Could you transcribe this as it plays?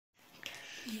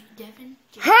Devin?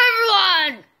 Hi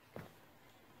everyone!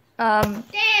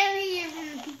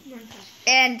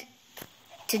 And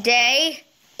today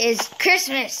is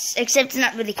Christmas, except it's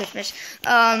not really Christmas.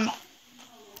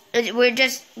 We're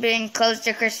just being close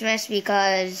to Christmas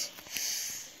because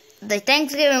the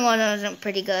Thanksgiving one wasn't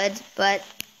pretty good, but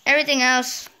everything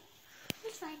else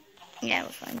It's fine. yeah, it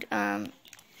was fine.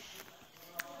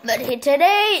 But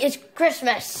today is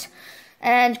Christmas,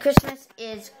 and Christmas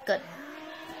is good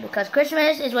because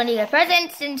Christmas is when you get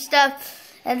presents and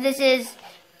stuff, and this is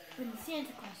When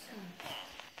Santa Claus comes.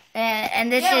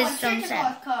 and this is from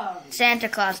Santa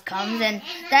Claus comes, and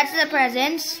that's the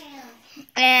presents,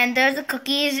 and there's the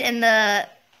cookies and the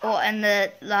milk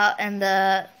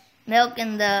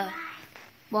and the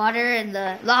water and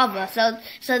the lava. So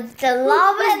the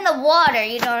lava and the water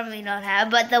you normally don't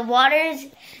have, but the water is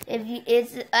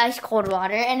it's ice cold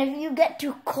water, and if you get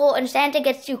too cold and Santa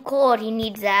gets too cold, he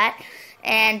needs that.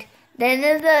 And then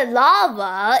the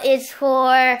lava is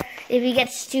for if he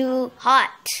gets too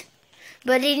hot.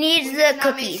 But he needs the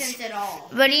cookies. Make sense at all.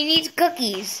 But he needs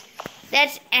cookies.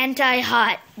 That's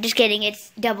anti-hot. Just kidding, it's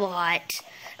double hot.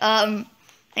 And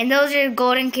those are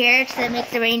golden carrots that make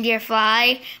the reindeer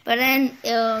fly. But then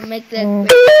it'll make the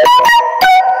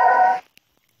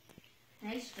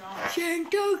Nice job.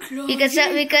 Santa Claus. because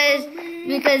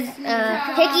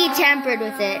Hickey tampered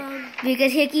with it.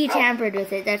 Because Hickey tampered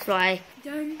with it. That's why.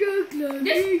 Santa Claus.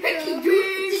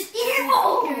 This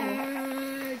evil.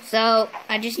 So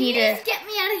I just need to. Get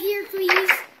me out of here,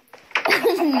 please.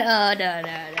 No.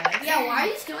 Yeah, why are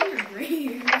you still in your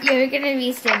grave? You're gonna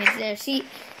be staying there. See,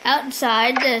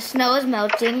 outside the snow is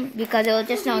melting because it was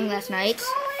just snowing last night.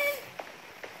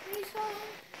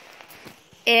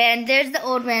 And there's the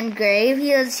old man's grave.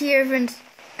 He was here since,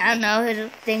 I don't know, his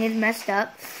thing is messed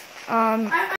up. I'm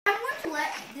going to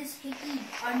let this Hickey,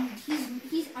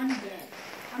 he's undead.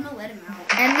 I'm going to let him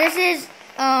out. And this is,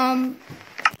 I'm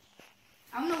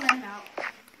going to let him out.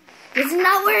 this is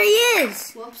not where he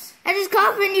is. Whoops. That's his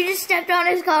coffin. You just stepped on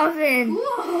his coffin.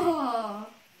 Whoa.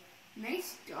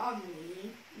 Nice job, Lee.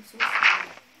 I'm so sorry.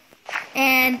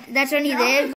 And that's when he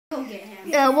lived. Go get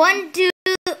him.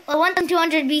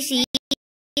 1200 BC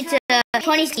to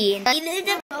 20 CE. He lived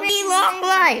a pretty long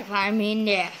life. I mean,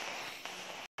 yeah.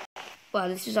 Wow,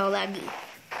 this is all laggy.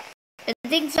 I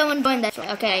think someone joined, that's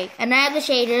why. Okay, and I have the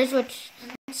shaders, which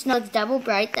snow is double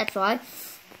bright, that's why.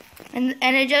 And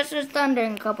it just was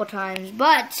thundering a couple times,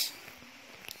 but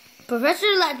Professor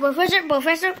Latson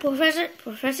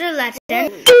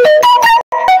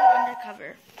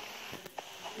undercover.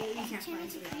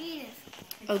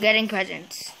 Oh, getting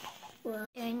presents. So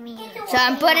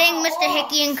I'm putting Mr.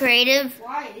 Hickey in creative.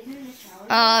 Why? Isn't it in the shower?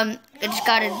 I just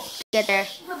gotta get there.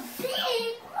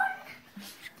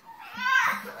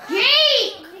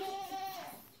 Jake!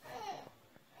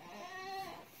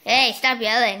 Hey, stop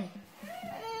yelling.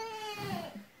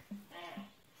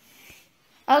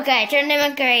 Okay, turn him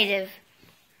in creative.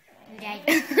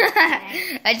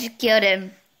 I just killed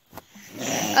him.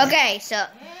 Okay, so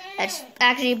let's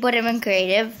actually put him in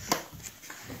creative.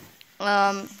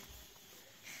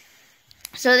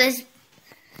 So this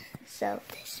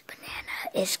banana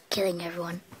is killing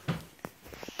everyone.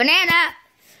 Banana.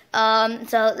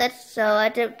 So I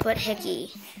had to put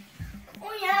Hickey.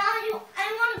 Oh yeah, I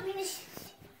want to wiener.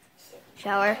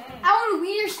 Shower. I want to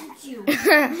wiener since you.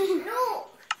 No.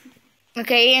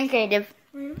 Okay, you're in creative.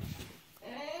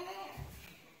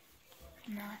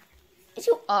 Not. Yes,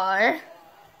 you are.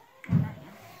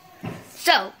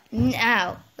 So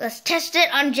now let's test it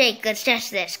on Jake. Let's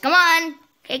test this. Come on,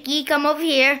 Hickey, come over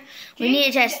here. We need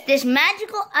to test this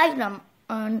magical item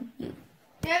on you.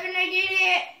 Devin, I did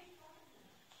it.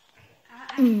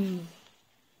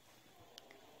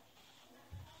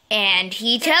 And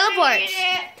he teleports.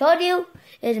 Told you,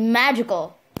 it's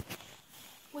magical.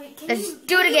 Wait, Let's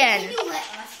do it again. Can you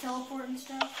let us teleport and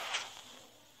stuff?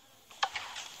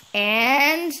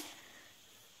 And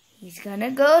he's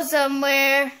gonna go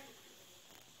somewhere.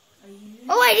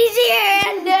 Oh wait, he's here!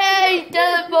 And he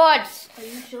teleports. Are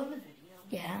you showing the video?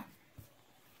 Yeah.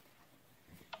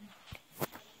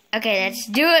 Okay, let's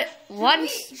do it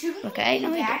once. Shouldn't Okay, we no,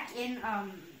 be we don't. back in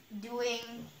doing?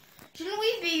 Shouldn't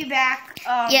we be back?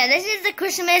 Yeah, this is the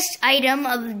Christmas item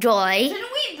of joy.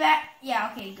 Shouldn't we back?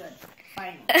 Yeah. Okay. Good.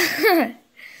 Fine. Wait,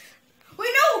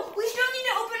 no. We still need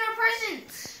to open our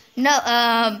presents. No,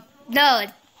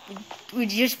 we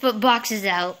just put boxes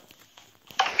out.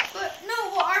 But no,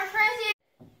 well, our present.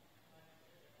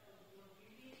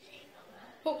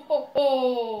 Ho ho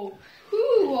ho!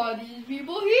 Who are these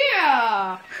people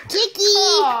here? Kiki!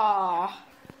 Aw,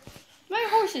 my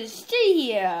horses stay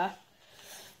here.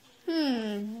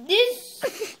 This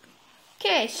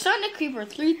Okay, Sonic Creeper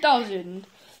 3000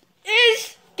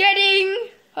 is getting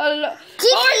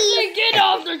get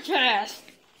off the chest.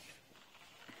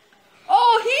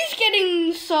 Oh, he's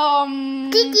getting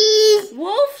some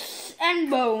wolves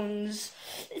and bones.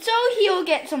 So he'll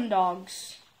get some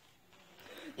dogs.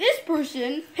 This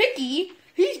person, Hickey,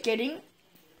 he's getting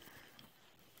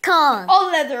Con. a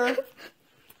leather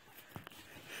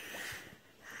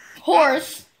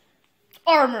horse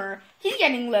armor. He's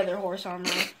getting leather horse armor.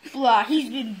 Blah, he's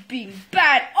been being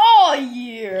bad all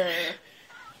year.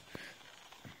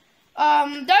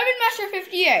 Diamond Master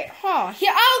 58. Huh.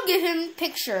 Yeah, I'll give him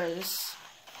pictures.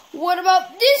 What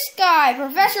about this guy,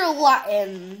 Professor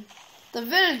Latin? The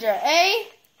villager, eh?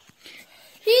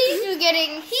 He's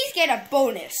getting a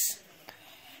bonus.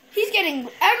 He's getting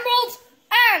emeralds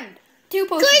and 2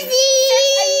 potions. And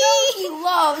I know he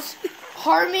loves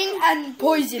harming and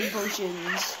poison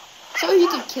potions. So he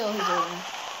could kill his own,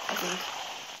 I think.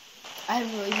 I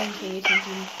haven't really been paying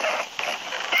attention.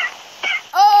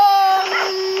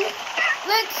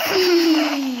 Let's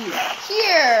see.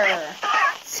 Here.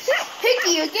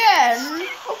 Hickey again.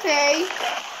 Okay.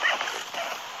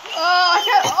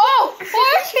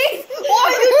 Why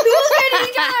are you two hitting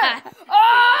each other? I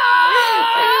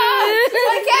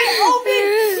can't open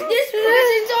this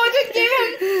present, so I could give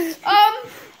him,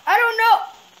 I don't know.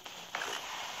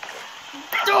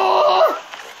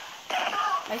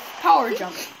 Nice power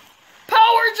jump.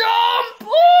 Power jump!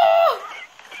 Oh!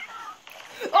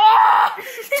 Ah!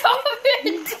 Stop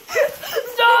it!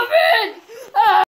 Stop it!